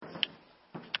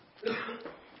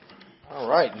All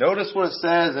right. Notice what it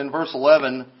says in verse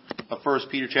 11 of 1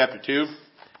 Peter chapter 2.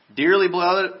 Dearly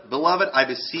beloved, I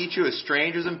beseech you as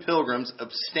strangers and pilgrims,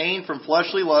 abstain from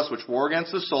fleshly lusts which war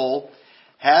against the soul,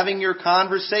 having your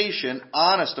conversation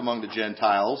honest among the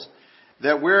Gentiles,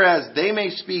 that whereas they may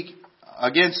speak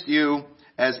against you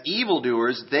as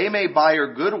evildoers, they may by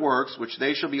your good works, which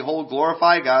they shall behold,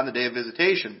 glorify God in the day of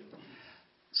visitation.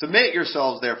 Submit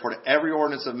yourselves therefore to every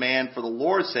ordinance of man for the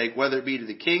Lord's sake, whether it be to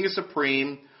the king as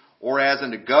supreme, or as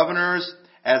unto governors,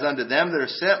 as unto them that are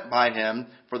sent by him,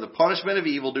 for the punishment of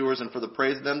evildoers, and for the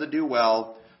praise of them that do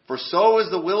well. For so is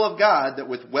the will of God, that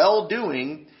with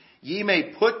well-doing ye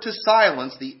may put to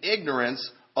silence the ignorance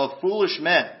of foolish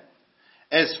men.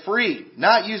 As free,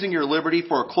 not using your liberty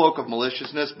for a cloak of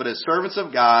maliciousness, but as servants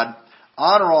of God,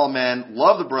 honor all men,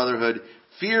 love the brotherhood,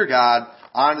 fear God,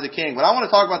 honor the king. What I want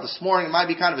to talk about this morning, it might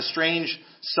be kind of a strange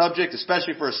subject,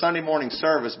 especially for a Sunday morning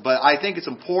service, but I think it's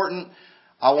important.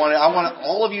 I want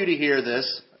all of you to hear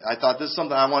this. I thought this is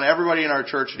something I want everybody in our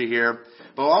church to hear.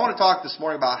 But I want to talk this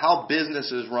morning about how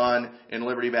business is run in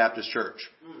Liberty Baptist Church.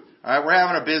 All right, we're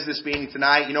having a business meeting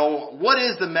tonight. You know, what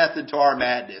is the method to our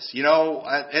madness? You know,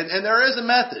 and there is a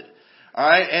method. All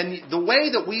right, and the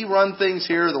way that we run things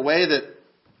here, the way that,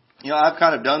 you know, I've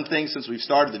kind of done things since we've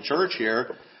started the church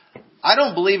here, I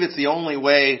don't believe it's the only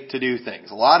way to do things.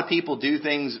 A lot of people do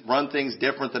things, run things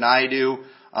different than I do.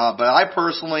 But I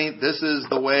personally, this is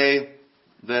the way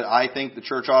that I think the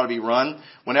church ought to be run.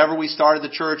 Whenever we started the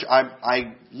church,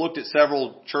 I looked at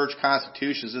several church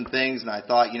constitutions and things, and I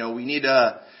thought, you know, we need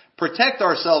to protect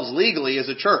ourselves legally as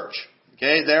a church.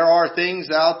 Okay, there are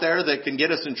things out there that can get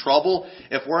us in trouble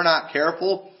if we're not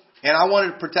careful. And I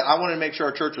wanted to make sure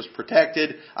our church was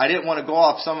protected. I didn't want to go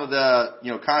off some of the,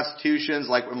 you know, constitutions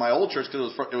like in my old church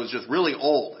because it was just really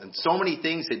old, and so many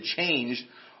things had changed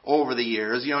over the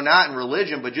years, you know, not in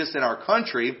religion, but just in our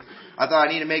country. I thought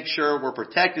I need to make sure we're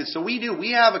protected. So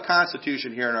we have a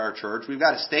constitution here in our church. We've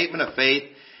got a statement of faith,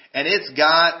 and it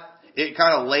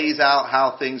kind of lays out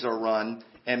how things are run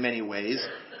in many ways.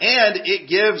 And it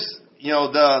gives, you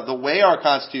know, the way our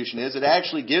constitution is, it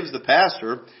actually gives the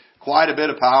pastor quite a bit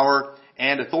of power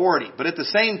and authority. But at the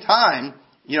same time,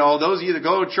 you know, those of you that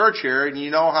go to church here and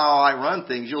you know how I run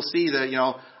things, you'll see that, you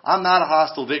know, I'm not a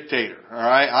hostile dictator, all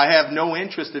right? I have no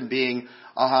interest in being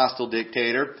a hostile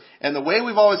dictator. And the way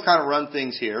we've always kind of run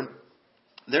things here,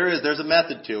 there's a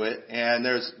method to it, and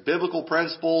there's biblical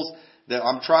principles that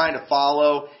I'm trying to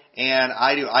follow, and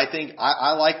I think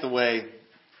I like the way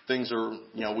things are,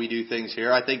 you know, we do things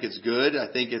here. I think it's good.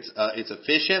 I think it's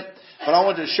efficient. But I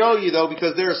wanted to show you, though,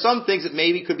 because there are some things that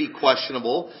maybe could be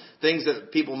questionable, things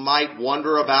that people might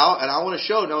wonder about, and I want to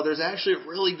show, no, there's actually a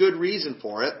really good reason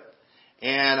for it,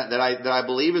 and that I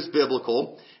believe is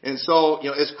biblical. And so,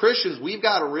 you know, as Christians, we've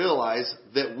got to realize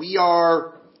that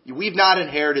we've not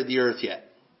inherited the earth yet.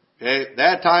 Okay?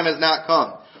 That time has not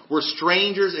come. We're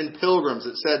strangers and pilgrims.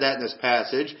 It said that in this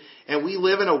passage. And we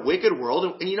live in a wicked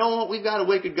world. And you know what? We've got a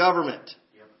wicked government.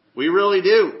 Yep. We really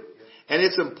do. Yep. And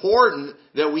it's important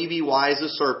that we be wise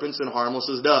as serpents and harmless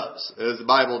as doves, as the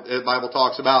Bible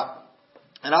talks about.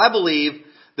 And I believe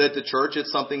that the church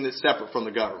is something that's separate from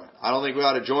the government. I don't think we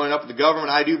ought to join up with the government.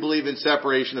 I do believe in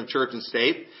separation of church and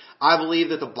state. I believe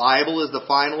that the Bible is the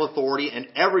final authority in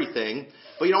everything.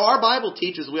 But, you know, our Bible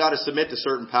teaches we ought to submit to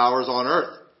certain powers on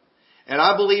earth. And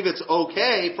I believe it's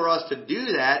okay for us to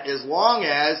do that as long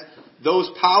as those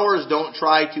powers don't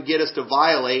try to get us to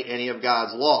violate any of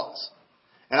God's laws.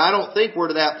 And I don't think we're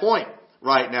to that point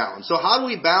right now. And so how do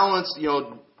we balance, you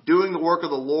know, doing the work of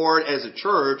the Lord as a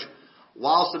church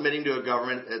while submitting to a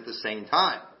government at the same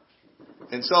time?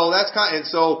 And so that's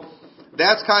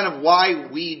kind of why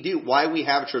we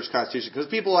have a church constitution. Because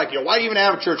people are like, you know, why do you even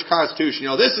have a church constitution? You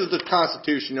know, this is the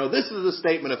constitution. You know, this is the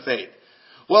statement of faith.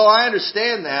 Well, I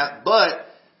understand that, but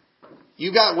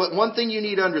one thing you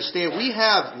need to understand. We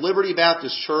have Liberty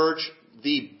Baptist Church,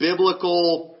 the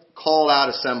biblical call-out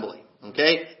assembly.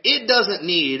 Okay? It doesn't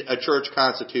need a church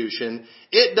constitution.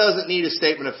 It doesn't need a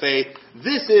statement of faith.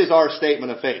 This is our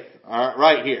statement of faith. All right,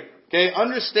 right here. Okay?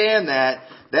 Understand that.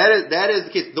 That is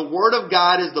the case. The Word of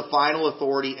God is the final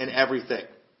authority in everything.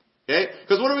 Okay?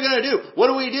 Because what are we going to do? What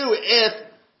do we do if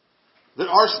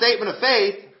our statement of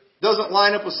faith doesn't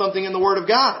line up with something in the Word of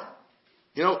God?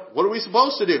 You know, what are we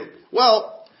supposed to do?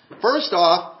 Well, first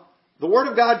off, the Word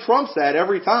of God trumps that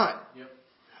every time. Yep.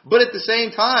 But at the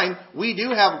same time, we do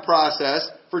have a process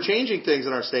for changing things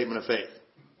in our statement of faith.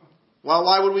 Well,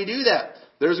 why would we do that?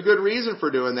 There's a good reason for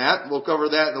doing that. We'll cover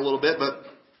that in a little bit. But,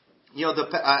 you know,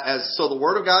 so the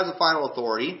Word of God is the final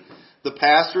authority. The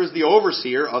pastor is the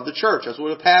overseer of the church. That's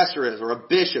what a pastor is, or a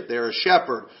bishop. They're a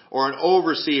shepherd or an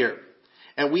overseer.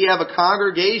 And we have a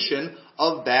congregation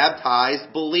of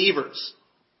baptized believers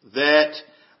that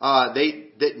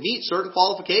meet certain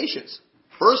qualifications.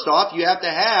 First off, you have to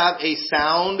have a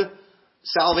sound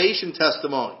salvation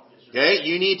testimony. Okay,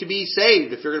 you need to be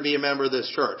saved if you're going to be a member of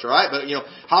this church, all right? But,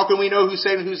 how can we know who's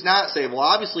saved and who's not saved? Well,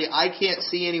 obviously, I can't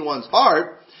see anyone's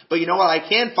heart, but you know what? I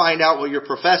can find out what you're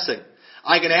professing.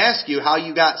 I can ask you how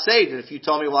you got saved, and if you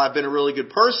tell me, well, I've been a really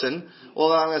good person,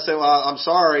 well, I'm going to say, well, I'm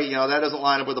sorry, that doesn't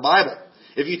line up with the Bible.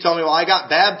 If you tell me, well, I got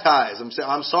baptized,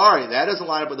 I'm sorry, that doesn't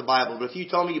line up with the Bible. But if you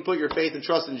tell me you put your faith and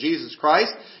trust in Jesus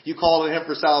Christ, you call on Him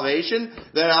for salvation,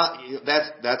 then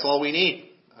that's all we need.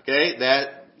 Okay,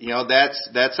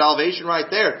 that's salvation right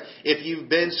there. If you've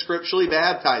been scripturally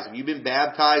baptized, if you've been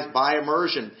baptized by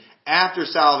immersion after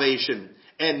salvation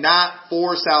and not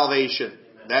for salvation,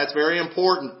 that's very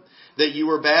important that you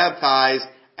were baptized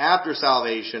after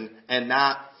salvation and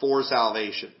not for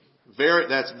salvation.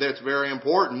 That's very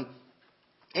important.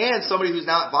 And somebody who's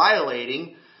not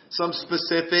violating some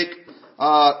specific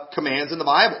commands in the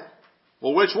Bible.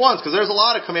 Well, which ones? Because there's a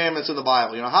lot of commandments in the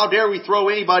Bible. How dare we throw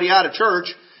anybody out of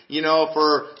church,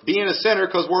 for being a sinner,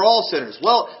 because we're all sinners.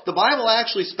 Well, the Bible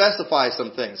actually specifies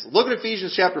some things. Look at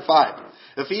Ephesians chapter 5.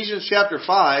 Ephesians chapter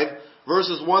 5,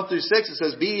 verses 1 through 6, it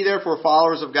says, "Be ye therefore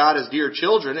followers of God as dear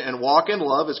children, and walk in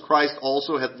love as Christ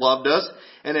also hath loved us,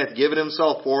 and hath given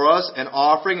Himself for us, an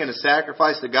offering and a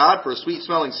sacrifice to God for a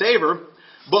sweet-smelling savor.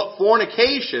 But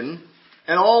fornication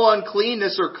and all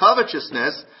uncleanness or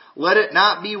covetousness, let it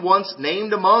not be once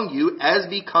named among you, as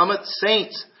becometh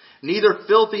saints. Neither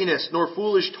filthiness, nor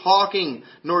foolish talking,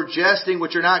 nor jesting,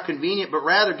 which are not convenient, but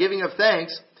rather giving of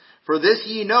thanks. For this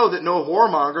ye know, that no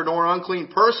whoremonger, nor unclean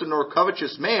person, nor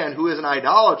covetous man, who is an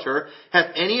idolater,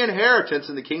 hath any inheritance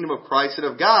in the kingdom of Christ and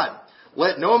of God.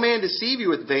 Let no man deceive you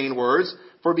with vain words,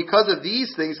 for because of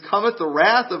these things cometh the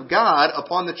wrath of God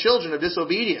upon the children of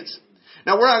disobedience."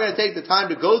 Now, we're not going to take the time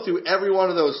to go through every one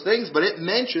of those things, but it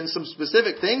mentions some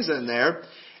specific things in there.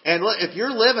 And if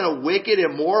you're living a wicked,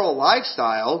 immoral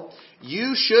lifestyle,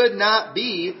 you should not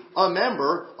be a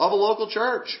member of a local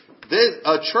church.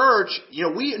 A church,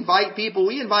 we invite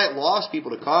lost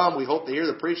people to come. We hope they hear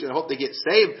the preaching and hope they get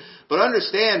saved. But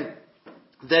understand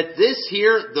that this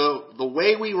here, the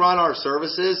way we run our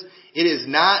services, it is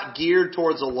not geared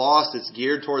towards the lost, it's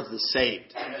geared towards the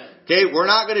saved. Okay, we're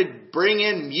not going to bring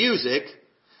in music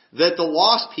that the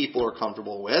lost people are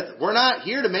comfortable with. We're not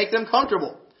here to make them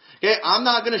comfortable. Okay, I'm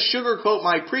not going to sugarcoat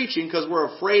my preaching because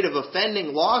we're afraid of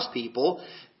offending lost people.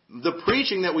 The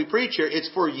preaching that we preach here, it's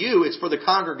for you, it's for the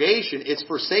congregation, it's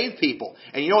for saved people.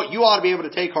 And you know what? You ought to be able to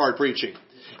take hard preaching.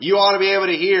 You ought to be able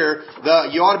to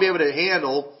you ought to be able to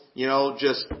handle,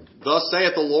 just thus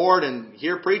saith the Lord, and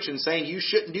hear preaching saying you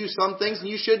shouldn't do some things and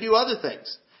you should do other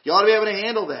things. You ought to be able to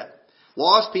handle that.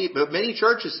 Lost people, but many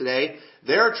churches today,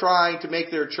 they're trying to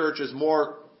make their churches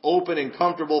more open and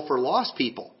comfortable for lost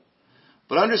people.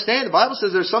 But understand, the Bible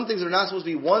says there's some things that are not supposed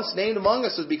to be once named among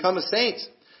us as become as saints.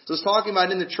 So it's talking about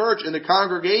in the church, in the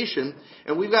congregation,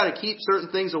 and we've got to keep certain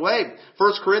things away.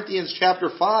 1 Corinthians chapter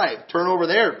 5, turn over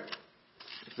there.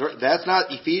 That's not,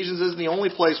 Ephesians isn't the only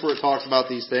place where it talks about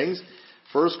these things.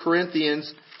 1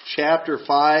 Corinthians chapter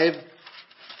 5,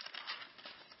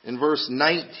 in verse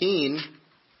 19,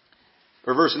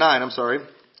 or verse 9,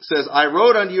 says, "I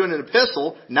wrote unto you in an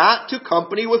epistle not to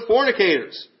company with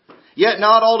fornicators, yet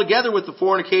not altogether with the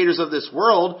fornicators of this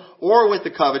world, or with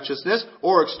the covetousness,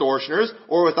 or extortioners,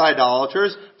 or with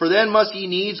idolaters, for then must ye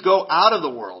needs go out of the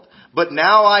world. But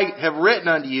now I have written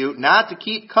unto you not to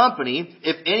keep company,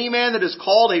 if any man that is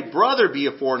called a brother be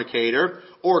a fornicator,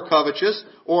 or covetous,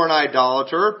 or an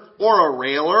idolater, or a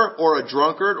railer, or a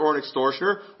drunkard, or an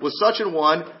extortioner, with such an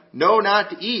one, know not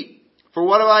to eat. For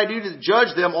what do I do to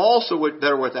judge them also that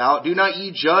are without? Do not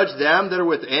ye judge them that are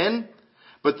within?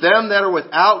 But them that are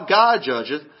without God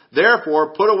judgeth.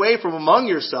 Therefore put away from among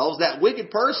yourselves that wicked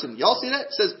person." Y'all see that?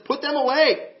 It says, put them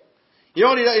away. You know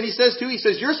what he says too? He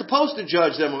says, you're supposed to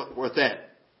judge them within.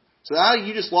 So now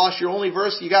you just lost your only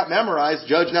verse you got memorized.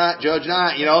 Judge not, judge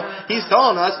not. He's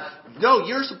telling us, no,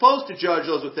 you're supposed to judge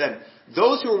those within.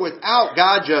 Those who are without,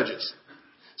 God judges.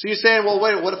 So you're saying, well,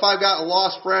 wait, what if I've got a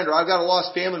lost friend or I've got a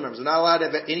lost family member? I'm not allowed to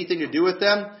have anything to do with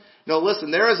them? No, listen,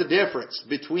 there is a difference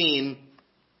between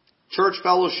church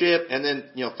fellowship and then,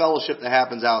 fellowship that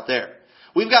happens out there.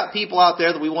 We've got people out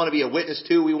there that we want to be a witness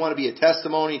to, we want to be a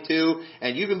testimony to,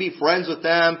 and you can be friends with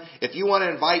them. If you want to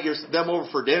invite them over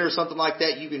for dinner or something like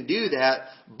that, you can do that.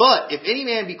 But if any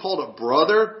man be called a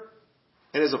brother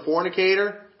and is a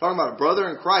fornicator, talking about a brother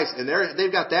in Christ, and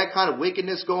they've got that kind of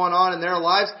wickedness going on in their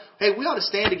lives, hey, we ought to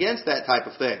stand against that type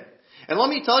of thing. And let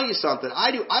me tell you something.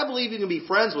 I believe you can be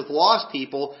friends with lost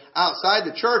people outside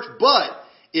the church, but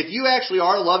if you actually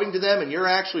are loving to them and you're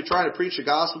actually trying to preach the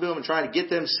gospel to them and trying to get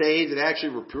them saved and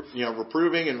actually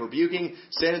reproving and rebuking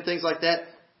sin and things like that,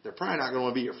 they're probably not going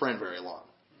to be your friend very long.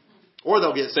 Or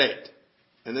they'll get saved.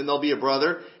 And then they'll be a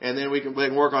brother, and then we can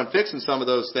work on fixing some of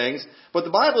those things. But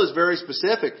the Bible is very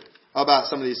specific about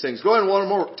some of these things. Go ahead and one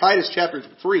more. Titus chapter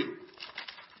 3.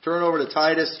 Turn over to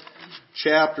Titus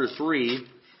chapter 3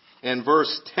 and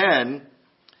verse 10.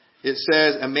 It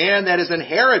says, a man that is an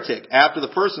heretic after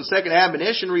the first and second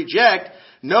admonition reject,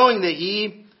 knowing that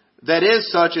he that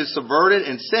is such is subverted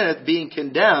and sinneth, being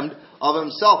condemned of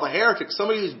himself. A heretic,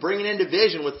 somebody who's bringing in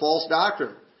division with false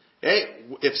doctrine. Okay?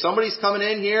 If somebody's coming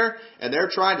in here and they're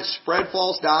trying to spread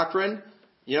false doctrine,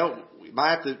 we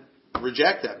might have to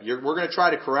reject them. We're going to try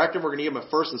to correct them. We're going to give them a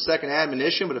first and second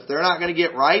admonition. But if they're not going to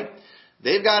get right,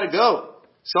 they've got to go.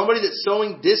 Somebody that's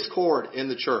sowing discord in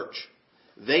the church,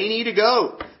 they need to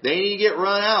go. They need to get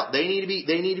run out. They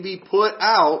need to be put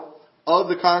out of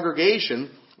the congregation.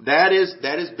 That is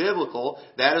biblical.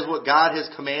 That is what God has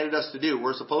commanded us to do.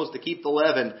 We're supposed to keep the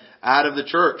leaven out of the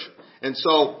church. And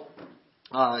so,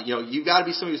 you've got to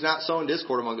be somebody who's not sowing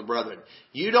discord among the brethren.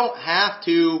 You don't have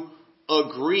to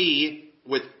agree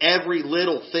with every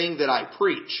little thing that I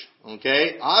preach.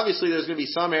 Okay? Obviously, there's going to be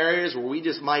some areas where we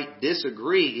just might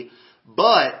disagree.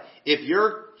 But if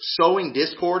you're sowing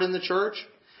discord in the church,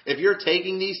 if you're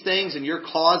taking these things and you're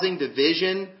causing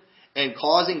division and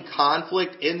causing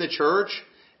conflict in the church,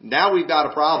 now we've got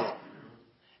a problem.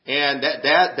 And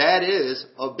that is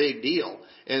a big deal.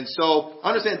 And so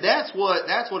understand that's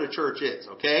what a church is,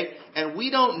 okay? And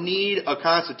we don't need a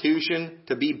constitution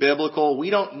to be biblical. We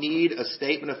don't need a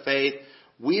statement of faith.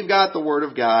 We've got the Word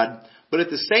of God. But at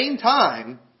the same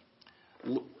time,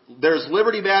 there's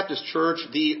Liberty Baptist Church,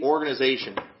 the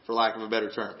organization, for lack of a better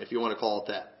term, if you want to call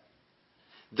it that.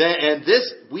 And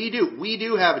this, we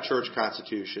do have a church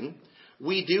constitution.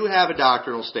 We do have a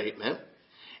doctrinal statement.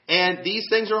 And these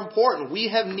things are important. We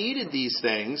have needed these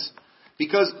things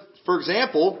because, for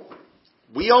example,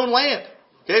 we own land.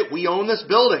 Okay, we own this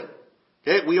building.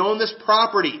 Okay, we own this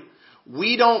property.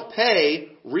 We don't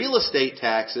pay real estate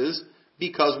taxes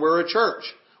because we're a church.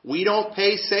 We don't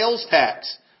pay sales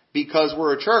tax because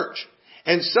we're a church.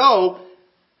 And so,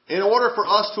 in order for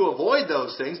us to avoid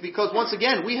those things, because once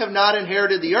again, we have not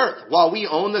inherited the earth. While we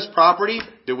own this property,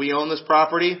 do we own this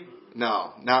property?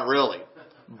 No, not really.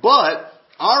 But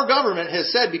our government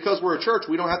has said because we're a church,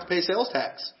 we don't have to pay sales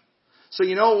tax. So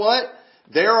you know what?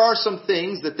 There are some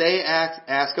things that they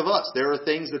ask of us. There are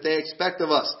things that they expect of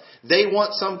us. They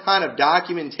want some kind of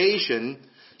documentation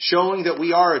showing that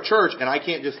we are a church, and I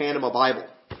can't just hand them a Bible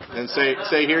and say,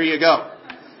 here you go.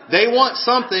 They want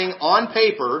something on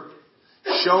paper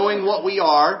showing what we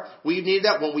are. We need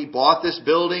that when we bought this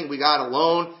building. We got a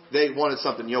loan. They wanted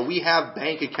something. We have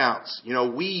bank accounts.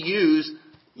 We use,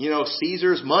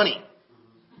 Caesar's money.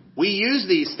 We use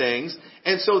these things.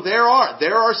 And so there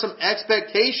are some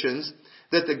expectations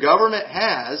that the government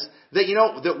has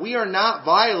that, that we are not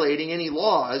violating any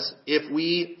laws if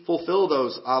we fulfill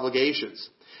those obligations.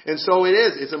 And so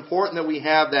it's important that we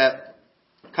have that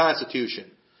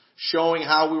Constitution showing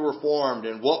how we were formed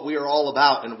and what we are all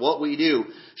about and what we do,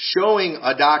 showing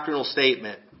a doctrinal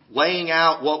statement, laying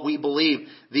out what we believe.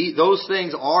 Those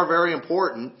things are very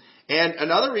important. And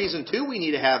another reason, too, we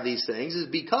need to have these things is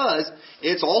because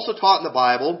it's also taught in the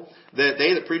Bible that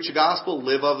they that preach the gospel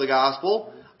live of the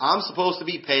gospel. I'm supposed to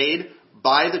be paid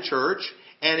by the church.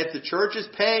 And if the church is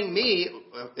paying me,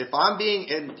 if I'm being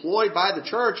employed by the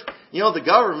church, the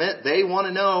government, they want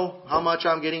to know how much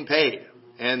I'm getting paid.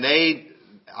 And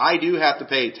I do have to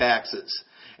pay taxes.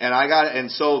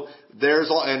 And so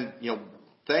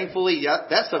thankfully,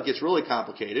 that stuff gets really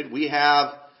complicated. We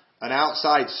have an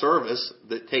outside service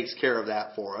that takes care of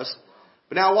that for us.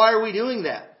 But now why are we doing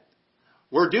that?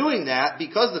 We're doing that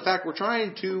because of the fact we're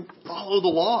trying to follow the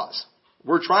laws.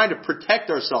 We're trying to protect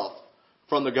ourselves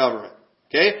from the government.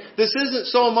 Okay? This isn't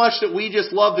so much that we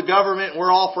just love the government and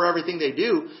we're all for everything they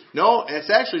do. No,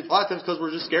 it's actually a lot of times because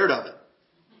we're just scared of it.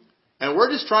 And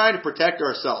we're just trying to protect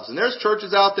ourselves. And there's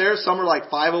churches out there, some are like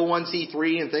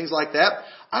 501c3 and things like that.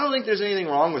 I don't think there's anything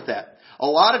wrong with that. A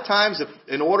lot of times,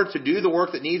 in order to do the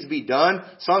work that needs to be done,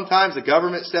 sometimes the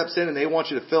government steps in and they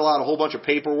want you to fill out a whole bunch of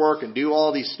paperwork and do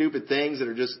all these stupid things that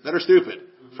are stupid,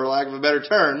 for lack of a better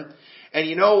term. And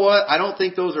you know what? I don't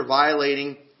think those are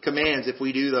violating commands if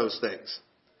we do those things.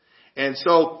 And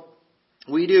so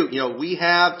we do.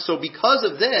 So because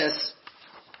of this,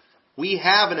 we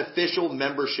have an official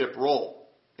membership role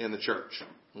in the church.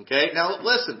 Okay? Now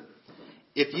listen,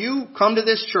 if you come to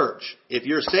this church, if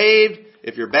you're saved,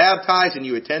 if you're baptized and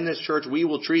you attend this church, we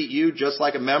will treat you just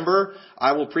like a member.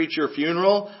 I will preach your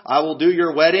funeral. I will do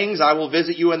your weddings. I will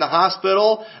visit you in the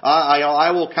hospital.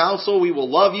 I will counsel. We will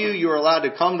love you. You are allowed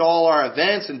to come to all our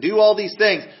events and do all these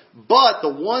things. But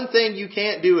the one thing you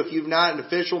can't do if you've not an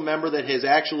official member that has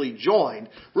actually joined,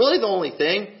 really the only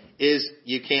thing is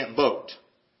you can't vote.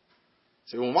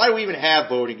 So well, why do we even have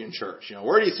voting in church?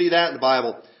 Where do you see that in the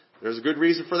Bible? There's a good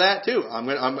reason for that too. I'm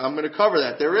going to cover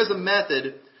that. There is a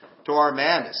method to our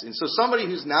madness. And so somebody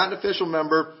who's not an official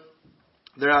member,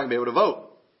 they're not going to be able to vote.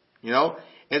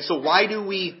 And so why do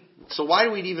we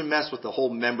even mess with the whole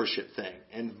membership thing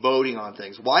and voting on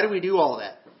things? Why do we do all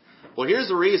that? Well, here's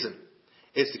the reason.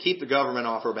 It's to keep the government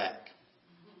off our back.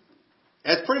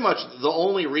 That's pretty much the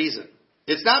only reason.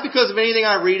 It's not because of anything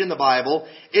I read in the Bible.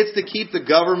 It's to keep the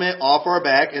government off our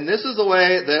back. And this is the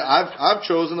way that I've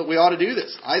chosen that we ought to do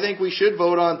this. I think we should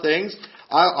vote on things.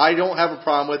 I don't have a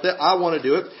problem with it. I want to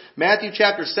do it. Matthew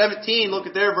chapter 17, look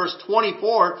at there, verse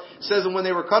 24, says, And when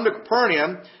they were come to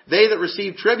Capernaum, they that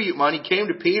received tribute money came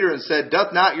to Peter and said,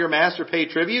 Doth not your master pay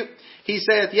tribute? He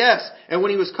saith, Yes. And when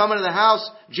he was come into the house,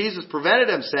 Jesus prevented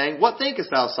him, saying, What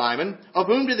thinkest thou, Simon? Of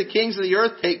whom do the kings of the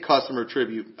earth take custom or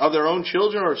tribute? Of their own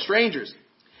children or of strangers?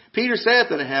 Peter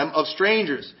saith unto him, Of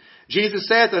strangers. Jesus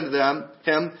saith unto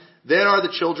him, Then are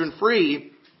the children free.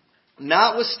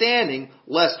 Notwithstanding,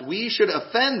 lest we should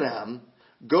offend them,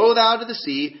 go thou to the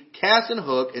sea, cast an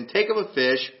hook, and take of a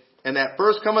fish, and that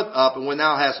first cometh up, and when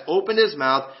thou hast opened his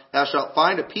mouth, thou shalt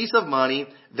find a piece of money,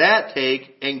 that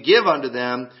take, and give unto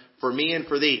them for me and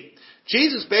for thee.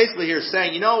 Jesus basically here is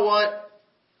saying, you know what?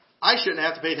 I shouldn't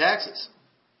have to pay taxes.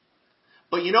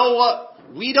 But you know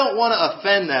what? We don't want to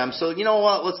offend them, so you know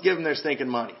what? Let's give them their stinking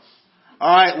money.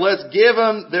 Alright, let's give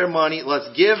them their money.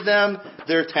 Let's give them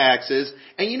their taxes.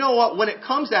 And you know what? When it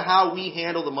comes to how we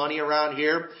handle the money around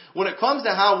here, when it comes to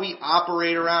how we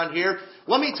operate around here,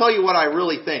 let me tell you what I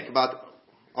really think about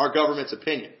our government's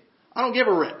opinion. I don't give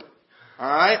a rip.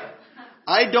 Alright?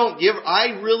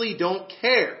 I really don't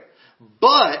care.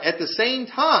 But at the same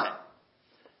time,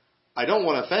 I don't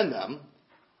want to offend them.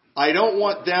 I don't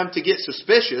want them to get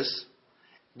suspicious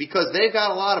because they've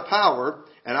got a lot of power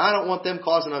and I don't want them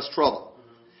causing us trouble.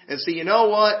 And so you know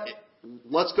what?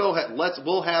 Let's go ahead.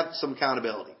 We'll have some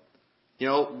accountability.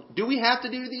 Do we have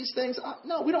to do these things?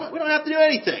 No, we don't have to do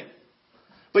anything.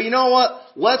 But you know what?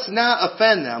 Let's not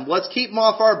offend them. Let's keep them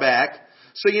off our back.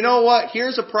 So you know what?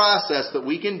 Here's a process that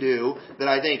we can do that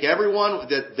I think everyone,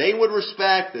 that they would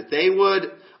respect, that they would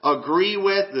agree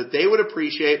with, that they would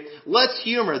appreciate. Let's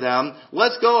humor them.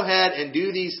 Let's go ahead and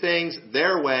do these things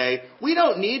their way. We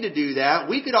don't need to do that.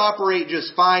 We could operate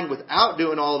just fine without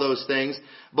doing all those things.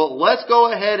 But let's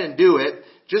go ahead and do it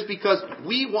just because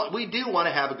we do want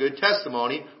to have a good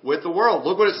testimony with the world.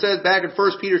 Look what it says back in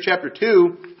 1 Peter chapter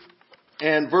 2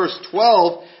 and verse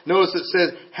 12. Notice it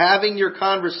says, having your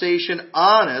conversation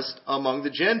honest among the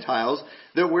Gentiles,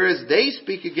 that whereas they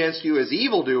speak against you as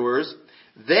evildoers,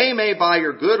 they may by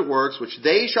your good works, which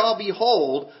they shall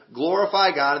behold,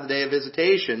 glorify God in the day of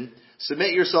visitation.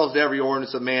 Submit yourselves to every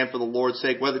ordinance of man for the Lord's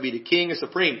sake, whether it be to king or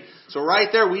supreme. So right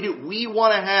there, we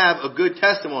want to have a good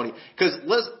testimony. Because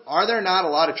are there not a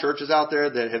lot of churches out there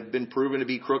that have been proven to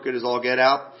be crooked as all get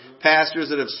out? Pastors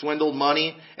that have swindled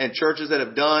money and churches that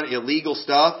have done illegal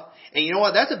stuff. And you know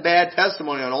what? That's a bad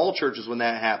testimony on all churches when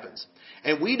that happens.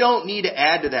 And we don't need to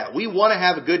add to that. We want to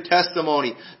have a good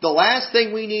testimony. The last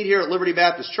thing we need here at Liberty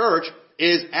Baptist Church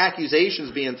is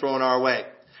accusations being thrown our way.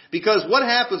 Because what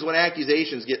happens when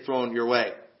accusations get thrown your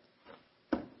way?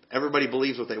 Everybody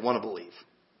believes what they want to believe.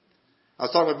 I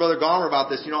was talking with Brother Gomer about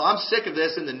this. I'm sick of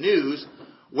this in the news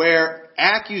where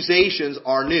accusations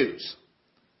are news.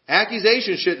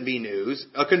 Accusations shouldn't be news.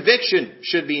 A conviction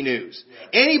should be news.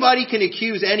 Anybody can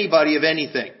accuse anybody of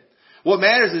anything. What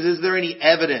matters is there any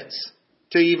evidence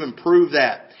to even prove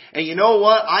that? And you know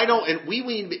what? We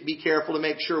need to be careful to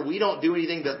make sure we don't do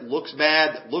anything that looks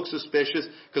bad, that looks suspicious,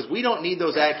 because we don't need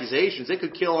those accusations. It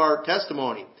could kill our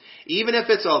testimony. Even if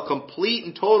it's a complete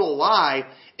and total lie,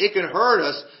 it can hurt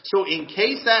us. So in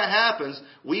case that happens,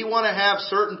 we want to have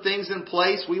certain things in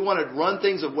place. We want to run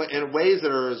things in ways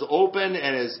that are as open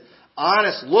and as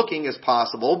honest looking as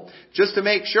possible, just to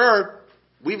make sure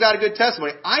we've got a good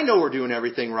testimony. I know we're doing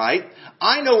everything right.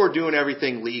 I know we're doing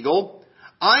everything legal.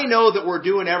 I know that we're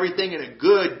doing everything in a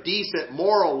good, decent,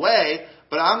 moral way,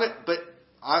 but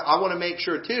I want to make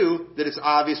sure too that it's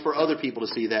obvious for other people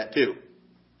to see that too.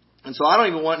 And so I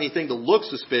don't even want anything to look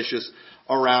suspicious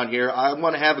around here. I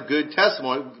want to have a good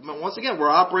testimony. Once again, we're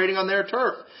operating on their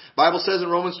turf. The Bible says in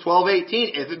Romans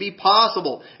 12:18, if it be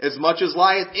possible, as much as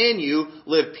lieth in you,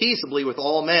 live peaceably with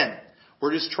all men.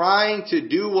 We're just trying to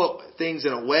do things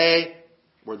in a way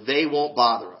where they won't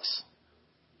bother us.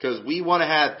 Because we want to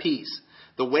have peace.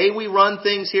 The way we run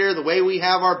things here, the way we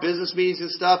have our business meetings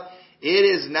and stuff, it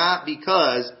is not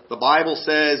because the Bible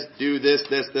says do this,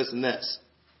 this, this, and this.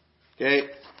 Okay?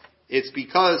 It's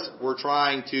because we're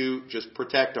trying to just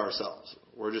protect ourselves.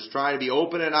 We're just trying to be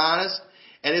open and honest.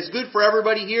 And it's good for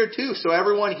everybody here too. So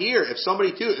everyone here,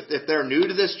 if they're new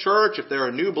to this church, if they're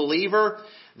a new believer,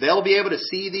 they'll be able to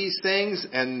see these things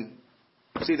and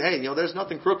see that, hey, there's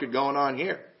nothing crooked going on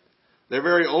here. They're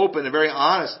very open and very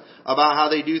honest about how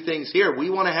they do things here. We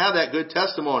want to have that good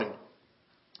testimony.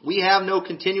 We have no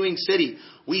continuing city.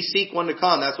 We seek one to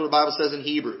come. That's what the Bible says in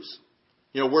Hebrews.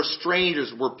 We're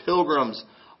strangers. We're pilgrims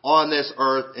on this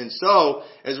earth. And so,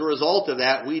 as a result of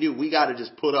that, we got to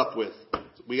just put up with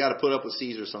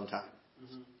Caesar sometime.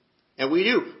 Mm-hmm. And we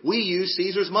do. We use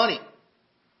Caesar's money.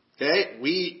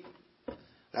 Okay?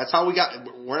 That's how we're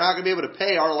not going to be able to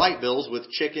pay our light bills with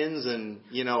chickens and,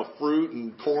 fruit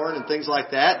and corn and things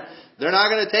like that. They're not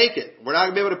going to take it. We're not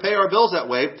going to be able to pay our bills that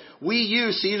way. We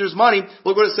use Caesar's money.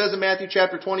 Look what it says in Matthew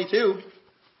chapter 22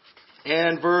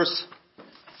 and verse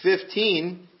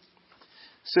 15. It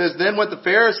says, Then went the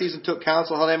Pharisees and took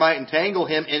counsel how they might entangle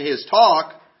him in his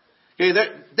talk. Okay,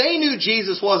 they knew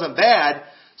Jesus wasn't bad.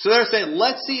 So they're saying,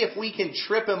 let's see if we can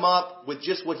trip him up with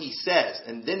just what he says.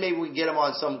 And then maybe we can get him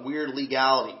on some weird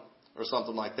legality or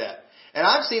something like that. And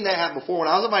I've seen that happen before. When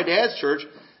I was at my dad's church,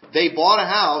 they bought a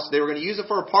house. They were going to use it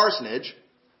for a parsonage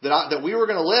that we were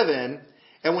going to live in.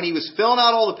 And when he was filling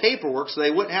out all the paperwork so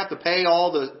they wouldn't have to pay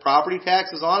all the property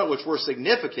taxes on it, which were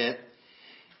significant,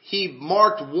 he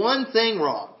marked one thing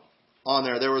wrong on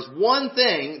there. There was one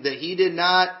thing that he did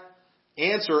not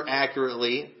answer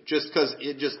accurately, just because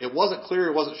it wasn't clear,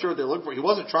 he wasn't sure what they were looking for. He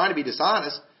wasn't trying to be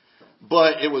dishonest,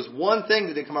 but it was one thing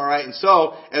that didn't come out right. And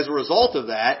so, as a result of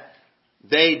that,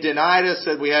 they denied us,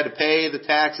 said we had to pay the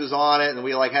taxes on it, and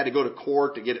we had to go to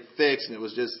court to get it fixed, and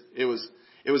it was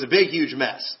a big, huge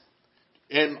mess.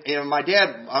 And my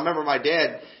dad, I remember my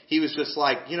dad, he was just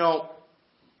like,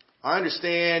 I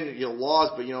understand,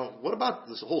 laws, but what about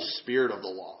this whole spirit of the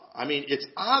law? I mean, it's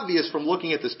obvious from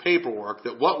looking at this paperwork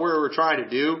that what we were trying to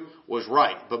do was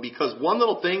right. But because one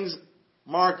little thing's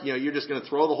marked, you're just going to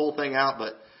throw the whole thing out.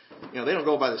 But, they don't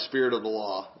go by the spirit of the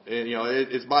law. And,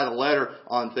 it's by the letter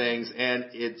on things. And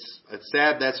it's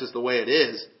sad that's just the way it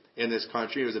is in this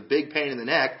country. It was a big pain in the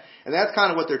neck. And that's kind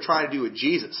of what they're trying to do with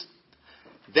Jesus.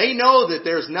 They know that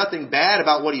there's nothing bad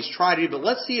about what he's trying to do. But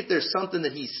let's see if there's something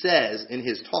that he says in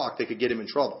his talk that could get him in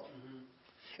trouble.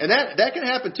 And that can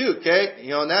happen too, okay?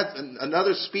 And that's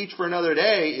another speech for another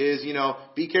day is,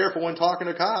 be careful when talking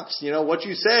to cops. What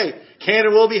you say can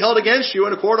and will be held against you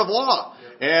in a court of law.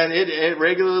 And it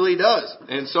regularly does.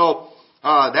 And so,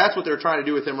 that's what they're trying to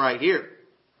do with him right here.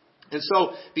 And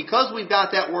so, because we've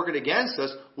got that working against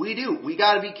us, we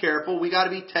got to be careful. We got to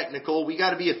be technical. We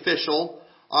got to be official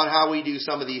on how we do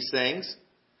some of these things.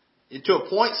 And to a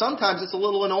point, sometimes it's a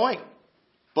little annoying.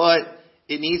 But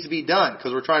it needs to be done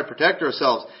because we're trying to protect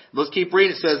ourselves. Let's keep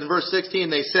reading. It says in verse 16,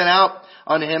 They sent out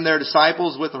unto him their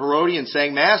disciples with the Herodians,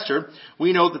 saying, Master,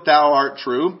 we know that thou art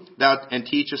true, and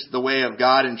teachest the way of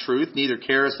God in truth. Neither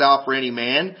carest thou for any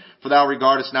man, for thou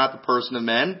regardest not the person of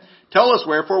men. Tell us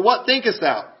wherefore, what thinkest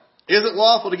thou? Is it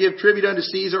lawful to give tribute unto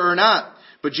Caesar or not?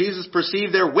 But Jesus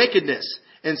perceived their wickedness,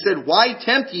 and said, Why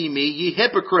tempt ye me, ye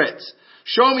hypocrites?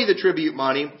 Show me the tribute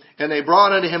money. And they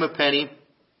brought unto him a penny.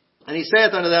 And he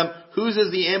saith unto them, Whose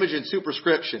is the image and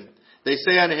superscription? They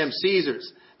say unto him,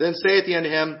 Caesar's. Then saith he unto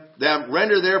him,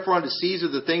 Render therefore unto Caesar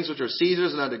the things which are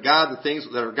Caesar's, and unto God the things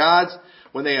that are God's.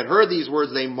 When they had heard these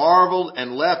words, they marveled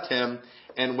and left him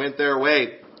and went their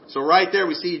way. So right there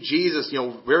we see Jesus,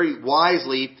 very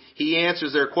wisely, he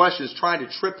answers their questions, trying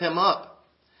to trip him up.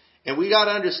 And we got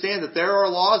to understand that there are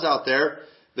laws out there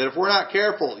that if we're not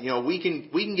careful, we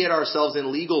can get ourselves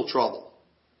in legal trouble.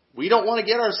 We don't want to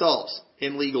get ourselves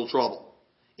in legal trouble.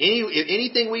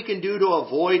 Anything we can do to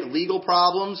avoid legal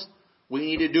problems, we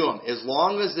need to do them. As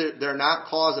long as they're not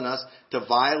causing us to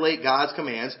violate God's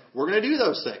commands, we're going to do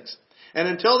those things. And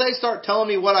until they start telling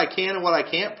me what I can and what I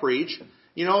can't preach,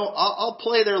 I'll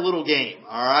play their little game,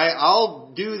 all right?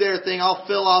 I'll do their thing. I'll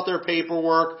fill out their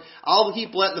paperwork. I'll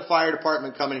keep letting the fire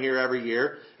department come in here every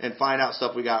year and find out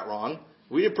stuff we got wrong.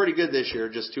 We did pretty good this year.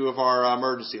 Just 2 of our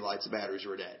emergency lights, the batteries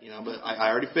were dead. But I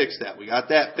already fixed that. We got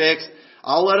that fixed.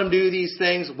 I'll let them do these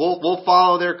things. We'll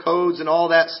follow their codes and all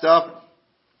that stuff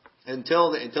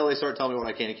until they start telling me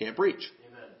what I can and can't preach.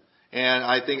 Amen. And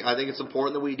I think it's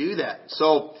important that we do that.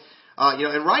 So,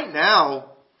 and right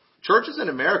now, churches in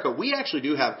America, we actually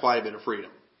do have quite a bit of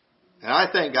freedom. And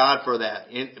I thank God for that.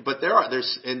 But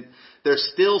there's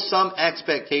still some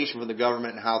expectation from the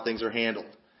government and how things are handled.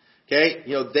 Okay?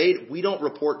 We don't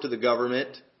report to the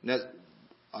government.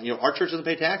 Our church doesn't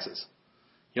pay taxes.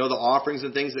 The offerings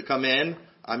and things that come in,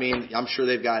 I'm sure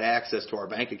they've got access to our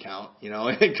bank account,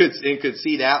 and could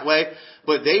see that way.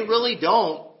 But they really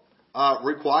don't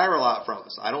require a lot from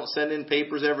us. I don't send in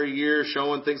papers every year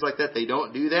showing things like that. They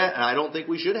don't do that, and I don't think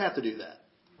we should have to do that.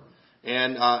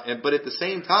 But at the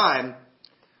same time,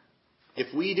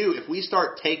 if we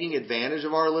start taking advantage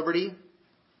of our liberty,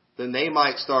 then they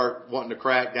might start wanting to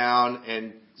crack down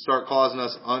and start causing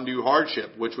us undue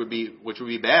hardship, which would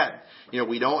be bad.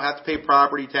 We don't have to pay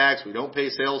property tax, we don't pay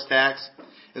sales tax.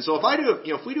 And so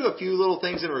if we do a few little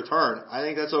things in return, I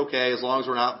think that's okay as long as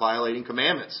we're not violating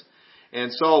commandments.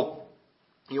 And so,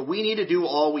 we need to do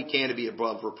all we can to be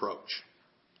above reproach.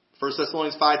 1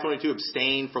 Thessalonians 5:22,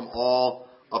 abstain from all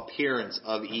appearance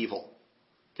of evil.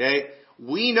 Okay?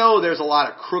 We know there's a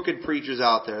lot of crooked preachers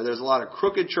out there. There's a lot of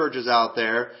crooked churches out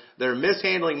there that are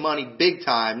mishandling money big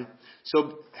time.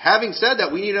 So having said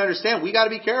that, we need to understand we got to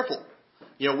be careful.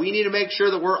 We need to make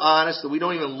sure that we're honest, that we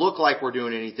don't even look like we're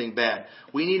doing anything bad.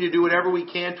 We need to do whatever we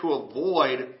can to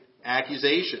avoid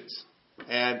accusations.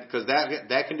 And because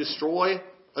that can destroy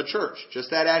a church.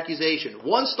 Just that accusation.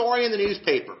 One story in the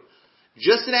newspaper.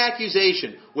 Just an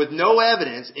accusation with no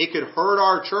evidence, it could hurt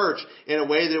our church in a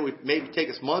way that it would maybe take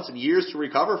us months and years to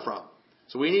recover from.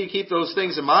 So we need to keep those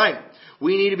things in mind.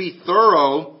 We need to be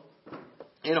thorough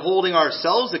in holding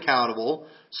ourselves accountable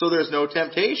so there's no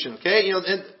temptation. Okay?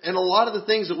 And a lot of the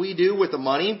things that we do with the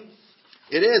money,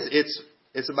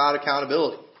 it's about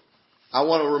accountability. I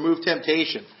want to remove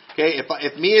temptation. Okay?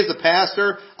 If me as a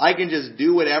pastor, I can just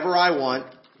do whatever I want,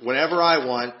 whenever I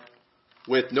want,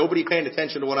 with nobody paying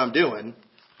attention to what I'm doing,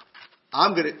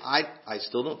 I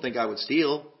still don't think I would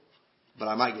steal, but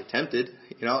I might get tempted,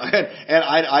 and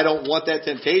I don't want that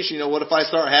temptation. What if I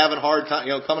start having hard time,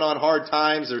 coming on hard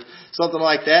times or something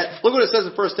like that? Look what it says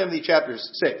in 1 Timothy chapter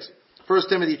 6. 1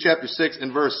 Timothy chapter 6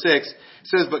 and verse 6 it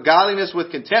says, "But godliness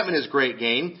with contentment is great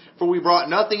gain, for we brought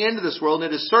nothing into this world,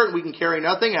 and it is certain we can carry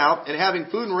nothing out, and having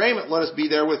food and raiment, let us be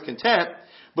there with content.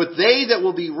 But they that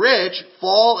will be rich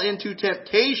fall into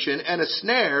temptation and a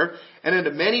snare, and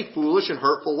into many foolish and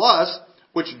hurtful lusts,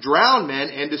 which drown men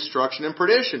in destruction and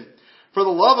perdition. For the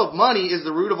love of money is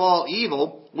the root of all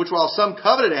evil, which while some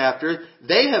coveted after,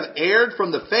 they have erred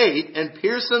from the faith, and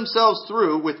pierced themselves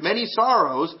through with many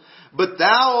sorrows. But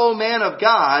thou, O man of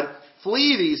God,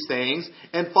 flee these things,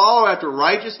 and follow after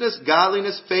righteousness,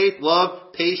 godliness, faith,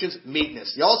 love, patience,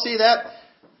 meekness." Y'all see that?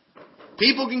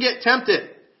 People can get tempted.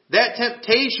 That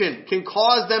temptation can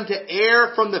cause them to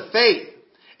err from the faith.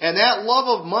 And that love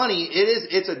of money,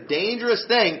 it's a dangerous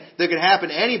thing that can happen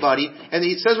to anybody. And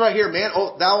he says right here,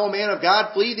 thou, O man of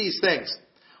God, flee these things.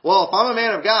 Well, if I'm a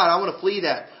man of God, I want to flee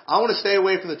that. I want to stay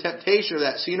away from the temptation of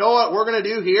that. So you know what we're going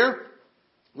to do here?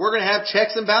 We're going to have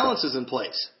checks and balances in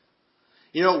place.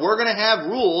 We're going to have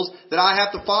rules that I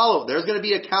have to follow. There's going to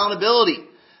be accountability.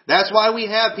 That's why we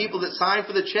have people that sign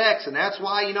for the checks, and that's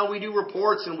why, we do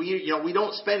reports, and we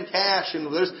don't spend cash,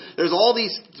 and there's all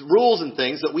these rules and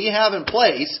things that we have in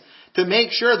place to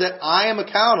make sure that I am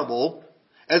accountable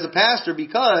as a pastor,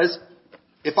 because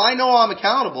if I know I'm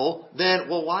accountable, then,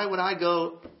 why would I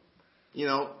go,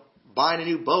 buying a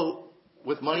new boat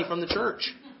with money from the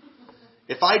church?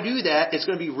 If I do that, it's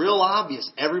going to be real obvious.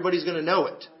 Everybody's going to know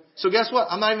it. So guess what?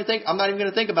 I'm not even going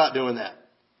to think about doing that.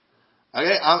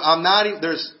 Okay, I'm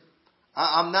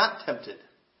not tempted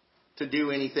to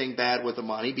do anything bad with the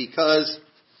money, because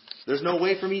there's no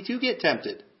way for me to get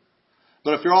tempted.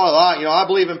 But if you're all, I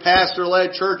believe in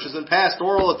pastor-led churches and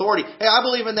pastoral authority. Hey, I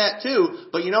believe in that too.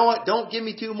 But you know what? Don't give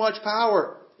me too much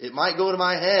power. It might go to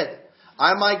my head.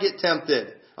 I might get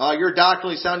tempted. You're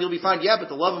doctrinally sound, you'll be fine. Yeah, but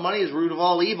the love of money is the root of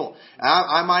all evil.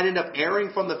 I might end up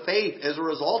erring from the faith as a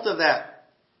result of that.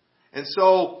 And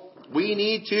so we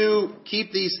need to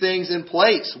keep these things in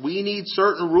place. We need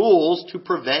certain rules to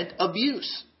prevent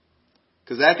abuse.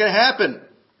 Because that can happen.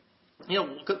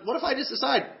 What if I just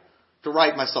decide to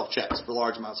write myself checks for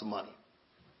large amounts of money?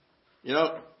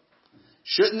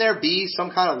 Shouldn't there be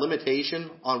some kind of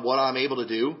limitation on what I'm able to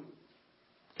do?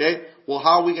 Okay? Well,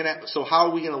 how are we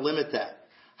going to limit that?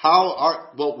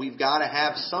 We've got to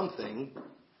have something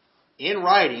in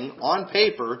writing, on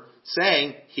paper,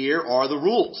 saying, here are the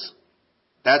rules.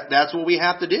 That's what we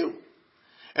have to do.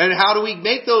 And how do we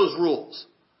make those rules?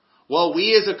 Well,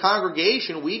 we as a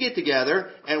congregation, we get together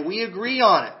and we agree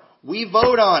on it. We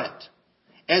vote on it.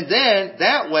 And then,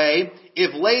 that way,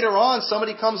 if later on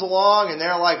somebody comes along and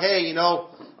they're like, hey,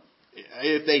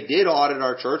 if they did audit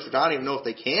our church, which I don't even know if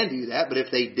they can do that, but if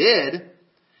they did,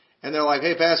 and they're like,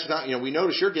 hey, Pastor, we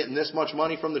notice you're getting this much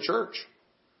money from the church.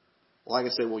 Well, I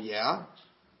can say, well, yeah,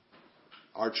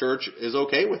 our church is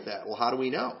okay with that. Well, how do we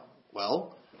know?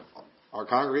 Well, our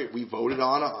congregation, we voted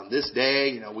on this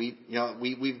day.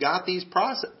 We've got these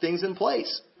things in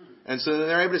place. And so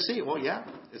they're able to see, well, yeah,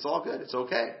 it's all good. It's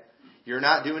okay. You're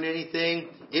not doing anything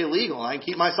illegal. I can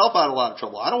keep myself out of a lot of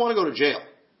trouble. I don't want to go to jail.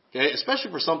 Okay,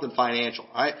 especially for something financial.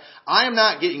 All right, I am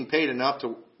not getting paid enough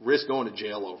to risk going to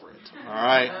jail over it. All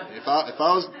right, if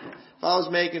I was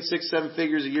making 6-7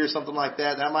 figures a year, something like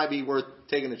that, that might be worth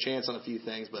taking a chance on a few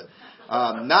things. But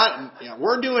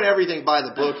we're doing everything by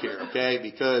the book here, okay?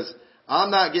 Because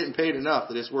I'm not getting paid enough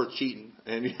that it's worth cheating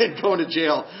and going to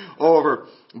jail over.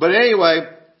 But anyway,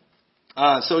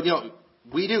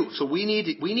 we do. So we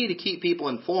need to keep people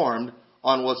informed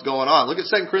on what's going on. Look at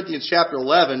 2 Corinthians chapter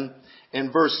 11. In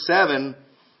verse 7,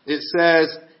 it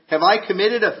says, have I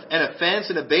committed an offense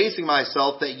in abasing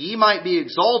myself that ye might be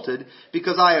exalted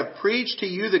because I have preached to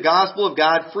you the gospel of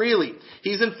God freely?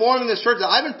 He's informing this church that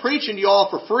I've been preaching to you all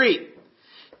for free.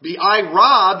 I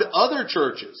robbed other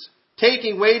churches,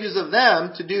 taking wages of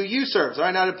them to do you service. All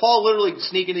right, now did Paul literally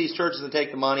sneak into these churches and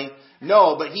take the money?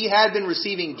 No, but he had been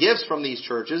receiving gifts from these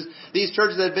churches. These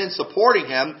churches had been supporting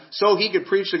him so he could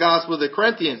preach the gospel to the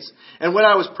Corinthians. And when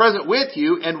I was present with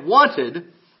you and wanted,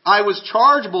 I was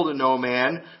chargeable to no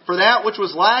man, for that which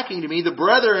was lacking to me, the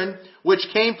brethren which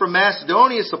came from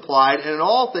Macedonia supplied, and in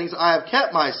all things I have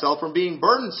kept myself from being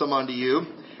burdensome unto you,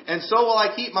 and so will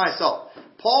I keep myself.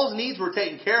 Paul's needs were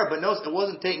taken care of, but notice it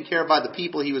wasn't taken care of by the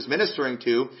people he was ministering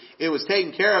to. It was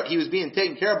taken care of, he was being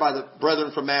taken care of by the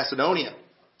brethren from Macedonia.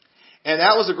 And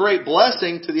that was a great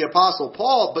blessing to the Apostle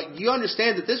Paul, but you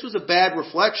understand that this was a bad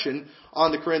reflection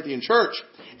on the Corinthian church.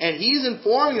 And he's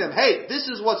informing them, hey, this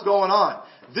is what's going on.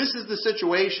 This is the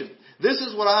situation. This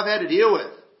is what I've had to deal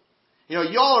with.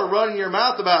 Y'all are running your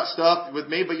mouth about stuff with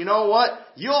me, but you know what?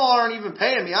 Y'all aren't even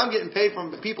paying me. I'm getting paid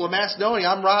from the people of Macedonia.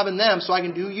 I'm robbing them so I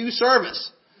can do you service.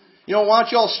 Why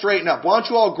don't you all straighten up? Why don't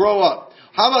you all grow up?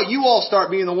 How about you all start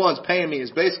being the ones paying me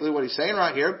is basically what he's saying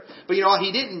right here. But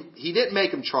he didn't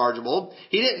make them chargeable.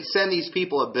 He didn't send these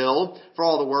people a bill for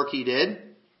all the work he did.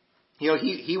 He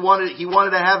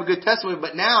wanted to have a good testimony,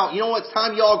 but now, it's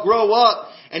time y'all grow up,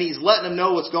 and he's letting them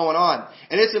know what's going on.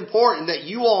 And it's important that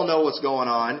you all know what's going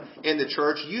on in the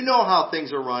church. You know how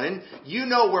things are running. You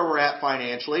know where we're at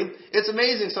financially. It's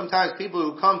amazing sometimes people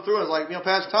who come through and it's like,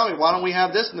 Pastor Tommy, why don't we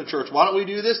have this in the church? Why don't we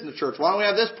do this in the church? Why don't we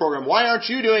have this program? Why aren't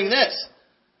you doing this?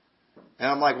 And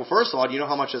I'm like, well, first of all, do you know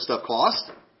how much that stuff costs?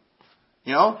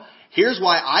 Here's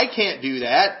why I can't do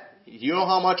that. You know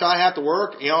how much I have to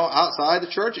work, outside the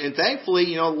church? And thankfully,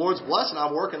 the Lord's blessing.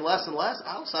 I'm working less and less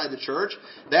outside the church.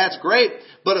 That's great.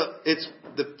 But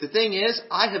the thing is,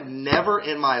 I have never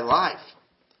in my life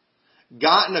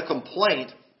gotten a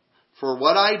complaint for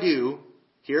what I do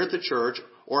here at the church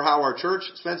or how our church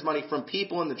spends money from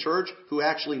people in the church who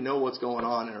actually know what's going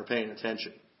on and are paying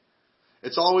attention.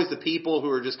 It's always the people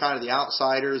who are just kind of the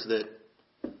outsiders that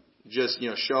just,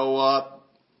 show up,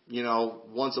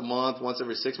 once a month, once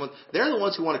every 6 months. They're the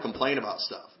ones who want to complain about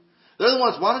stuff. They're the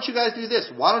ones, why don't you guys do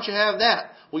this? Why don't you have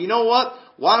that? Well, you know what?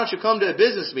 Why don't you come to a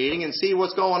business meeting and see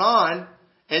what's going on,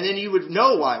 and then you would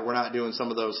know why we're not doing some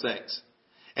of those things.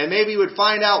 And maybe you would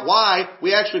find out why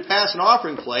we actually pass an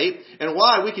offering plate and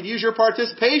why we could use your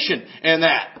participation in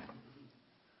that.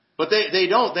 But they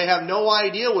don't. They have no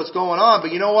idea what's going on.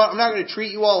 But you know what? I'm not going to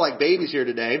treat you all like babies here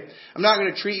today. I'm not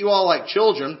going to treat you all like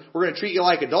children. We're going to treat you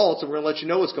like adults, and we're going to let you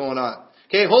know what's going on.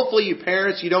 Okay, hopefully you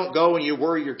parents, you don't go and you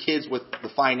worry your kids with the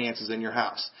finances in your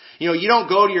house. You don't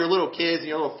go to your little kids and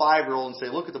your little 5-year-old and say,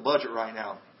 look at the budget right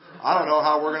now. I don't know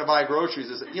how we're going to buy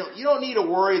groceries. You don't need to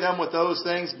worry them with those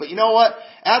things. But you know what?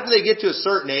 After they get to a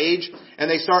certain age and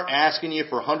they start asking you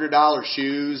for $100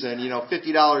 shoes and,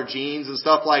 $50 jeans and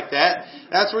stuff like that,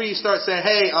 that's where you start saying,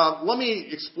 hey, let me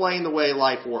explain the way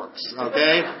life works,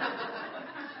 okay?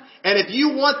 And if you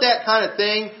want that kind of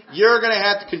thing, you're going to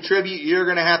have to contribute. You're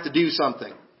going to have to do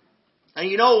something. And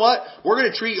you know what? We're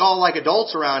going to treat you all like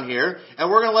adults around here,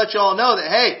 and we're going to let you all know that,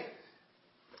 hey,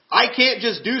 I can't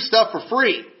just do stuff for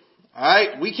free. All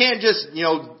right, we can't just,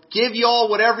 give you all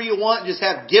whatever you want and just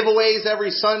have giveaways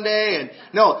every Sunday. And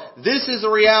no, this is a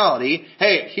reality.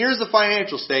 Hey, here's the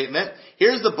financial statement.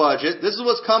 Here's the budget. This is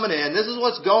what's coming in. This is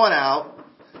what's going out.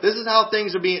 This is how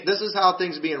things are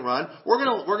being run. We're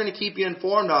going to keep you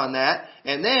informed on that.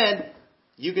 And then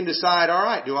you can decide, all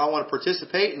right, do I want to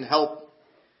participate and help,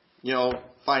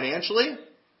 financially?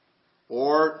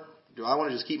 Or do I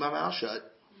want to just keep my mouth shut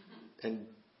and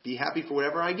be happy for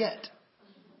whatever I get?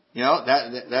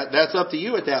 That's up to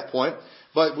you at that point.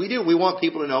 But we want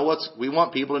people to know what's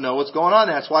going on.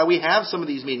 That's why we have some of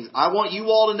these meetings. I want you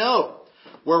all to know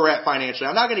where we're at financially.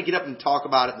 I'm not going to get up and talk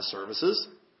about it in the services.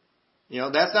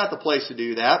 That's not the place to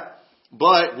do that.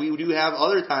 But we do have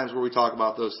other times where we talk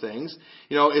about those things.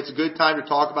 It's a good time to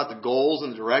talk about the goals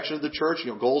and the direction of the church.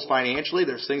 Goals financially.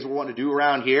 There's things we want to do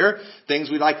around here.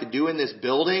 Things we'd like to do in this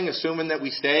building, assuming that we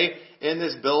stay in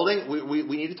this building. We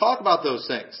need to talk about those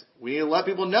things. We need to let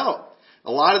people know.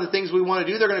 A lot of the things we want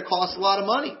to do, they're going to cost a lot of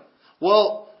money.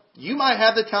 Well, you might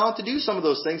have the talent to do some of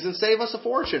those things and save us a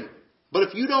fortune. But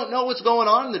if you don't know what's going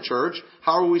on in the church,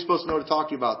 how are we supposed to know to talk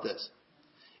to you about this?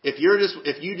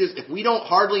 If we don't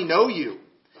hardly know you,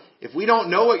 if we don't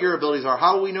know what your abilities are,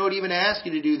 how will we know to even ask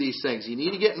you to do these things? You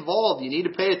need to get involved. You need to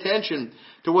pay attention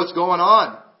to what's going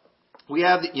on.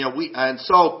 And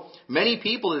so many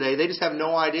people today, they just have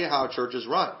no idea how a church is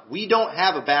run. We don't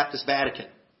have a Baptist Vatican.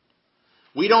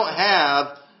 We don't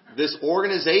have this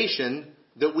organization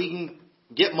that we can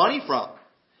get money from.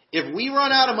 If we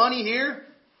run out of money here,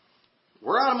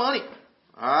 we're out of money.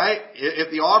 All right? If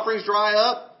the offerings dry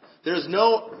up, there's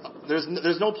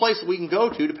no place we can go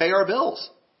to pay our bills.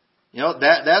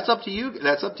 That's up to you.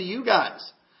 That's up to you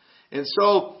guys. And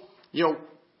so,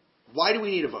 why do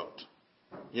we need a vote?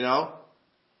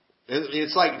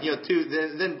 It's like,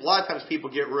 then a lot of times people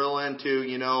get real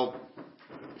into,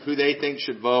 who they think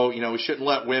should vote. We shouldn't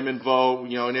let women vote.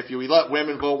 And if we let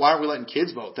women vote, why aren't we letting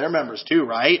kids vote? They're members too,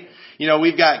 right?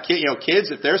 We've got kids,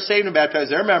 if they're saved and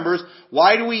baptized, they're members.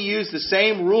 Why do we use the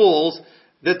same rules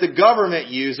that the government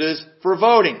uses for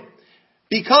voting?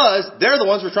 Because they're the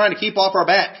ones we're trying to keep off our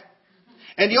back.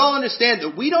 And you all understand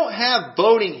that we don't have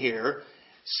voting here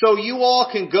so you all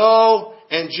can go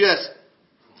and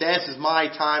this is my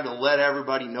time to let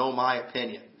everybody know my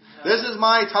opinion. This is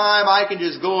my time. I can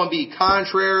just go and be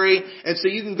contrary. And so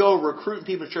you can go recruit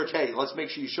people to church. Hey, let's make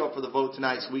sure you show up for the vote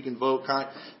tonight so we can vote.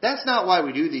 That's not why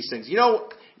we do these things.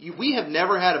 We have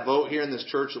never had a vote here in this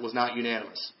church that was not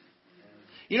unanimous.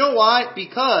 You know why?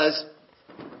 Because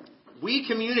we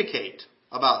communicate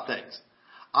about things.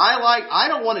 I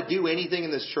don't want to do anything in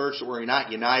this church that we're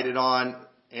not united on.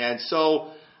 And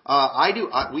so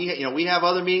we have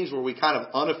other meetings where we kind of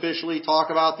unofficially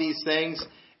talk about these things.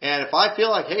 And if I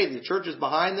feel like, hey, the church is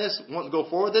behind this, want to go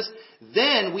forward with this,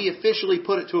 then we officially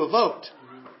put it to a vote.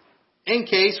 In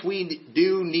case we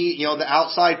do need, the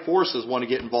outside forces want to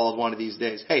get involved one of these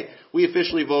days. Hey, we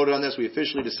officially voted on this. We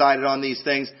officially decided on these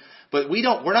things. But we're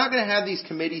not going to have these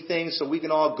committee things so we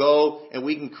can all go and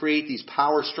we can create these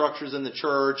power structures in the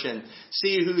church and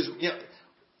see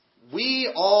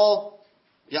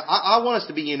I want us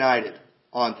to be united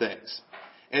on things.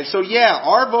 And so,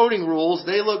 our voting rules,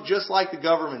 they look just like the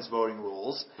government's voting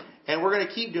rules. And we're going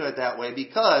to keep doing it that way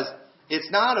because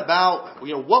it's not about,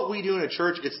 what we do in a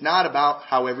church. It's not about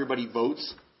how everybody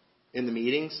votes in the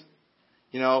meetings.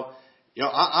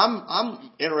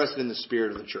 I'm interested in the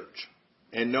spirit of the church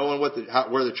and knowing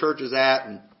where the church is at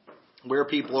and where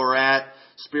people are at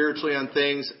spiritually on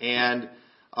things. And,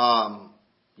 I'm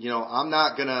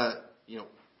not going to,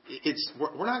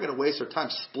 we're not going to waste our time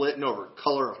splitting over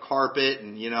color of carpet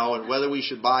and and whether we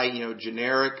should buy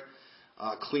generic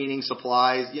cleaning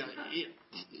supplies.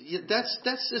 That's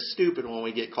just stupid when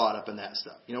we get caught up in that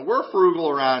stuff. We're frugal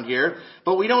around here,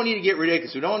 but we don't need to get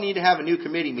ridiculous. We don't need to have a new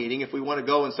committee meeting if we want to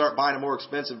go and start buying a more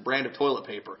expensive brand of toilet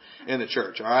paper in the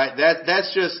church. All right,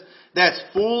 that's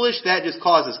foolish. That just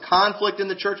causes conflict in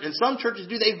the church. And some churches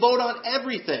they vote on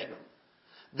everything.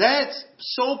 That's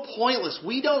so pointless.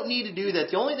 We don't need to do that.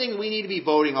 The only thing we need to be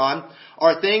voting on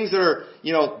are things that are,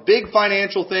 big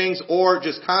financial things or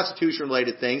just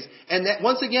constitution-related things. And that,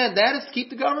 once again, that is to keep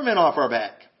the government off our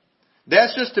back.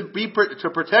 That's just to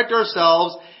protect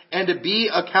ourselves and to be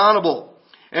accountable.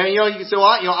 And, you can say, well,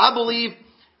 I believe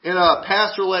in a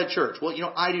pastor-led church. Well,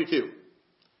 I do too.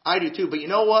 I do too. But you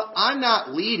know what? I'm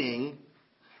not leading.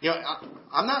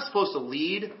 I'm not supposed to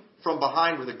lead from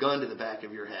behind with a gun to the back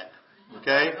of your head.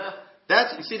 Okay?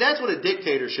 That's what a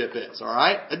dictatorship is,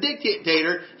 alright? A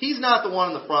dictator, he's not the one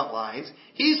on the front lines.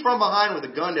 He's from behind with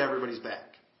a gun to everybody's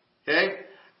back. Okay?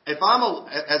 If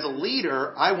as a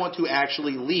leader, I want to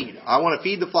actually lead. I want to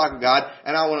feed the flock of God,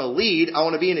 and I want to lead. I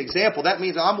want to be an example. That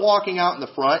means I'm walking out in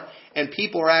the front, and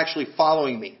people are actually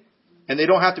following me. And they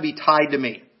don't have to be tied to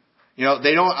me. I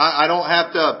don't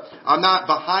have to, I'm not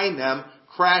behind them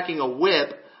cracking a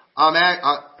whip. I'm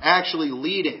actually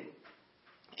leading.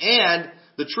 And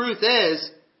the truth is,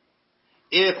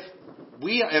 if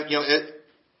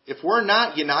we're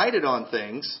not united on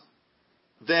things,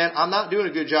 then I'm not doing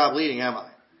a good job leading, am I?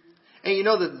 And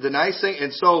the nice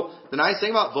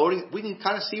thing about voting, we can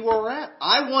kind of see where we're at.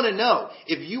 I want to know.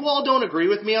 If you all don't agree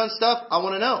with me on stuff, I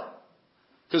want to know.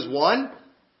 Because one,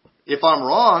 if I'm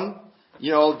wrong,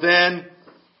 then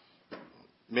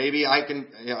maybe I can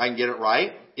get it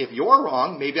right. If you're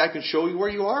wrong, maybe I can show you where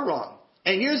you are wrong.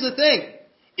 And here's the thing.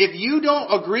 If you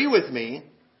don't agree with me,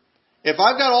 if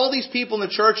I've got all these people in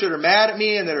the church that are mad at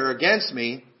me and that are against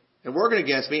me and working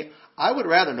against me, I would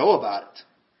rather know about it.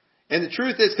 And the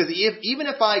truth is, because even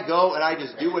if I go and I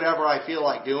just do whatever I feel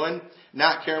like doing,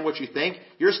 not caring what you think,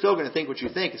 you're still going to think what you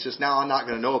think. It's just now I'm not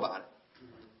going to know about it.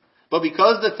 But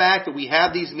because of the fact that we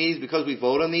have these meetings, because we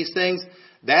vote on these things,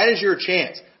 that is your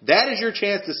chance. That is your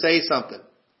chance to say something.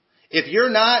 If you're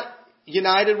not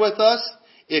united with us,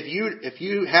 if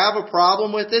you have a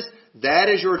problem with this, that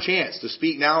is your chance to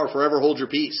speak now or forever hold your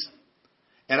peace.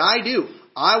 And I do.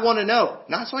 I want to know.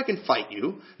 Not so I can fight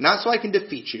you. Not so I can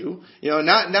defeat you.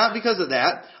 Not because of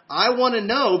that. I want to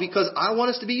know because I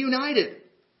want us to be united.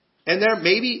 And there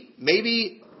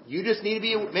maybe you just need to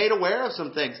be made aware of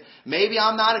some things. Maybe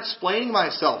I'm not explaining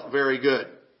myself very good.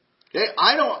 Okay?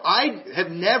 I have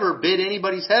never bit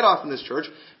anybody's head off in this church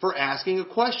for asking a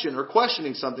question or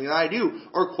questioning something that I do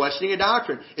or questioning a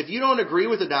doctrine. If you don't agree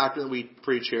with the doctrine that we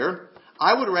preach here,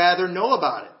 I would rather know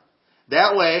about it.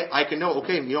 That way I can know,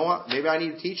 okay, you know what? Maybe I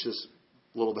need to teach this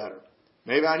a little better.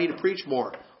 Maybe I need to preach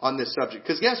more on this subject.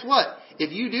 Because guess what?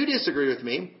 If you do disagree with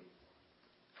me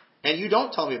and you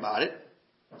don't tell me about it,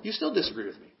 you still disagree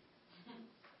with me.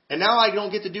 And now I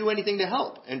don't get to do anything to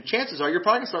help. And chances are you're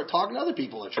probably going to start talking to other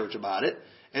people at church about it.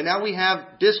 And now we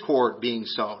have discord being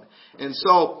sown. And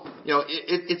so,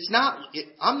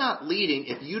 I'm not leading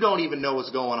if you don't even know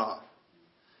what's going on.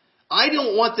 I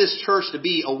don't want this church to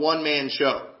be a one-man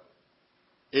show.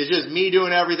 It's just me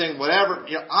doing everything, whatever.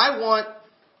 I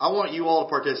want you all to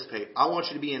participate. I want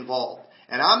you to be involved.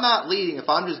 And I'm not leading if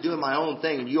I'm just doing my own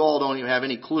thing and you all don't even have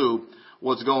any clue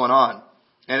what's going on.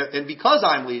 And because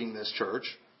I'm leading this church,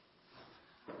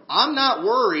 I'm not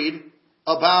worried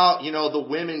about, the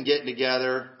women getting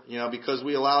together, because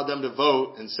we allowed them to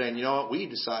vote and saying, you know what, we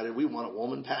decided we want a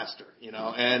woman pastor,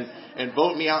 and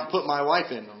vote me out and put my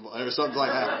wife in or something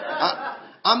like that.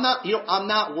 I'm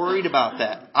not worried about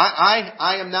that.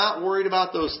 I am not worried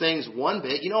about those things one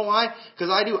bit. You know why? Because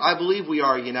I believe we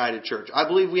are a united church. I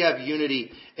believe we have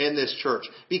unity in this church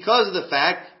because of the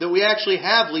fact that we actually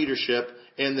have leadership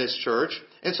in this church.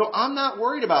 And so I'm not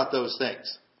worried about those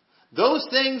things. Those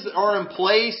things are in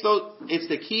place. It's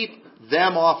to keep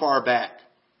them off our back.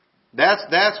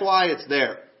 That's why it's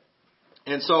there.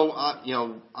 And so,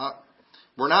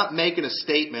 we're not making a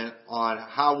statement on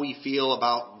how we feel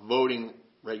about voting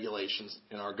regulations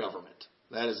in our government.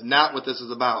 That is not what this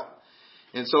is about.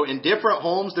 And so in different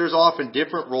homes, there's often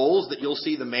different roles that you'll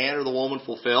see the man or the woman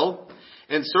fulfill.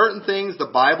 And certain things the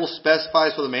Bible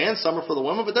specifies for the man, some are for the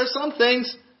woman, but there's some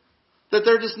things that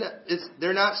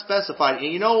they're not specified.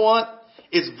 And you know what?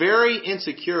 It's very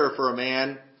insecure for a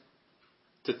man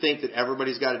to think that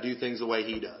everybody's got to do things the way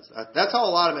he does. That's how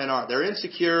a lot of men are. They're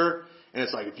insecure, and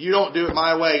it's like, if you don't do it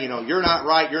my way, you're not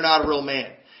right, you're not a real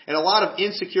man. And a lot of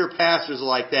insecure pastors are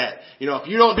like that. If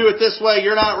you don't do it this way,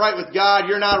 you're not right with God,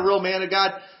 you're not a real man of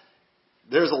God.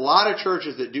 There's a lot of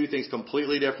churches that do things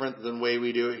completely different than the way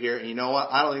we do it here. And you know what?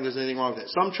 I don't think there's anything wrong with that.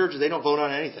 Some churches, they don't vote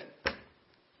on anything.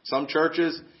 Some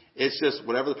churches, it's just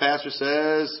whatever the pastor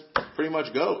says pretty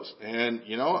much goes. And,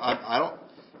 I don't,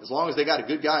 as long as they got a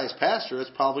good guy as pastor, it's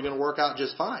probably going to work out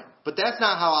just fine. But that's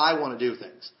not how I want to do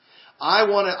things. I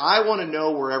want to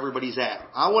know where everybody's at.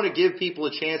 I want to give people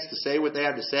a chance to say what they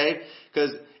have to say.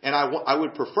 I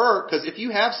would prefer, because if you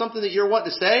have something that you're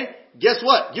wanting to say, guess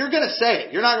what? You're going to say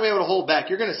it. You're not going to be able to hold back.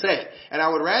 You're going to say it. And I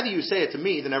would rather you say it to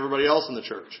me than everybody else in the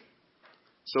church.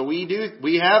 So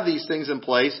we have these things in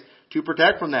place to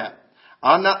protect from that.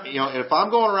 I'm not, if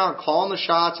I'm going around calling the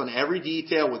shots on every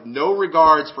detail with no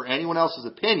regards for anyone else's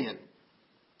opinion,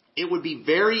 it would be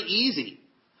very easy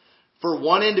for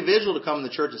one individual to come in the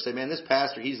church and say, man, this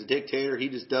pastor, he's a dictator. He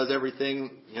just does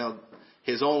everything,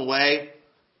 his own way.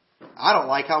 I don't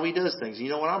like how he does things. You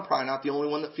know what? I'm probably not the only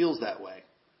one that feels that way.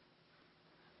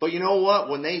 But you know what?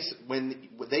 When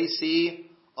they see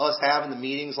us having the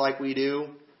meetings like we do,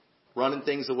 running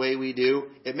things the way we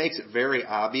do, it makes it very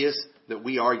obvious that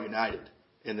we are united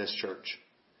in this church.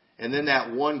 And then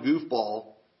that one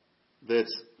goofball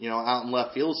that's, out in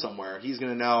left field somewhere, he's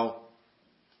going to know,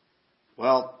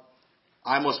 well,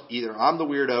 I'm the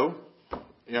weirdo,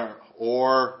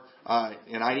 or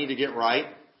and I need to get right,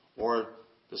 or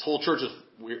this whole church is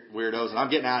weirdos and I'm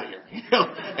getting out of here,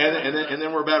 and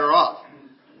then we're better off.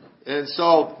 And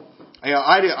so,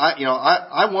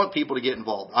 I want people to get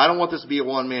involved. I don't want this to be a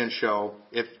one-man show.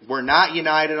 If we're not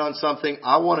united on something,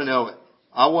 I want to know it.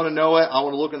 I want to know it. I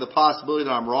want to look into the possibility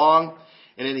that I'm wrong.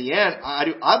 And in the end,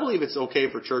 I believe it's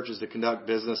okay for churches to conduct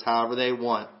business however they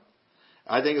want.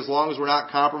 I think as long as we're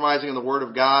not compromising on the Word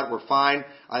of God, we're fine.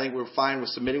 I think we're fine with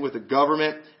submitting with the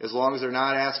government as long as they're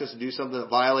not asking us to do something that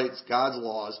violates God's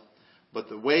laws. But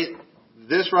the way,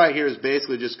 this right here is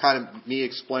basically just kind of me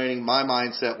explaining my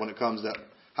mindset when it comes to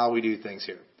how we do things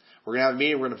here. We're going to have a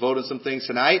meeting. We're going to vote on some things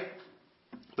tonight.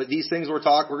 But these things we're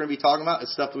going to be talking about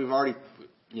is stuff that we've already,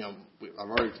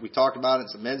 we talked about it in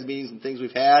some men's meetings and things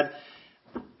we've had.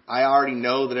 I already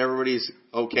know that everybody's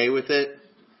okay with it.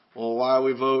 Well, why are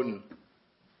we voting?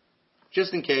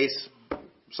 Just in case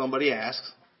somebody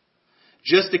asks.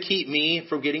 Just to keep me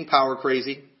from getting power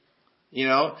crazy.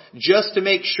 Just to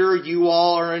make sure you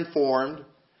all are informed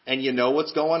and you know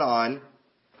what's going on.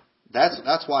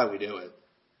 That's why we do it.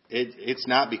 It's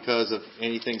not because of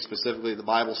anything specifically. The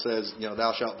Bible says,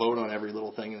 thou shalt vote on every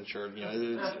little thing in the church.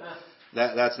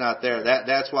 That's not there.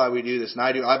 That's why we do this. And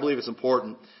I believe it's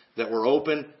important that we're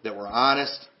open, that we're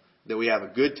honest, that we have a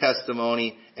good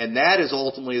testimony, and that is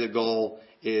ultimately the goal.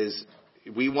 Is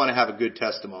we want to have a good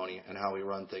testimony in how we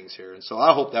run things here. And so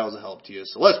I hope that was a help to you.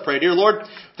 So let's pray. Dear Lord,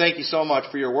 thank you so much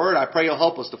for your word. I pray you'll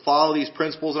help us to follow these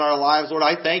principles in our lives. Lord,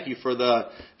 I thank you for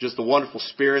just the wonderful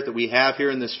spirit that we have here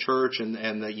in this church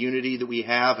and the unity that we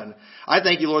have. And I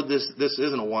thank you, Lord, this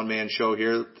isn't a one-man show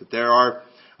here, that there are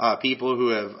people who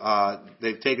have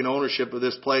they've taken ownership of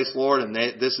this place, Lord, and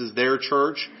this is their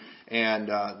church, and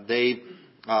they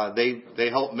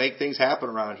help make things happen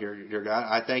around here, dear God.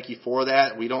 I thank you for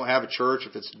that. We don't have a church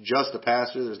if it's just a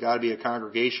pastor. There's got to be a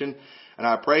congregation. And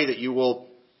I pray that you will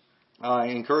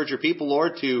encourage your people,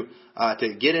 Lord, to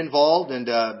get involved and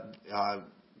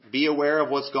be aware of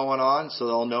what's going on so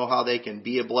they'll know how they can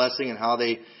be a blessing and how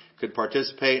they could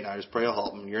participate. And I just pray you'll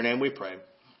help them. In your name we pray.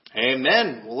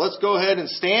 Amen. Well, let's go ahead and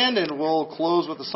stand, and we'll close with the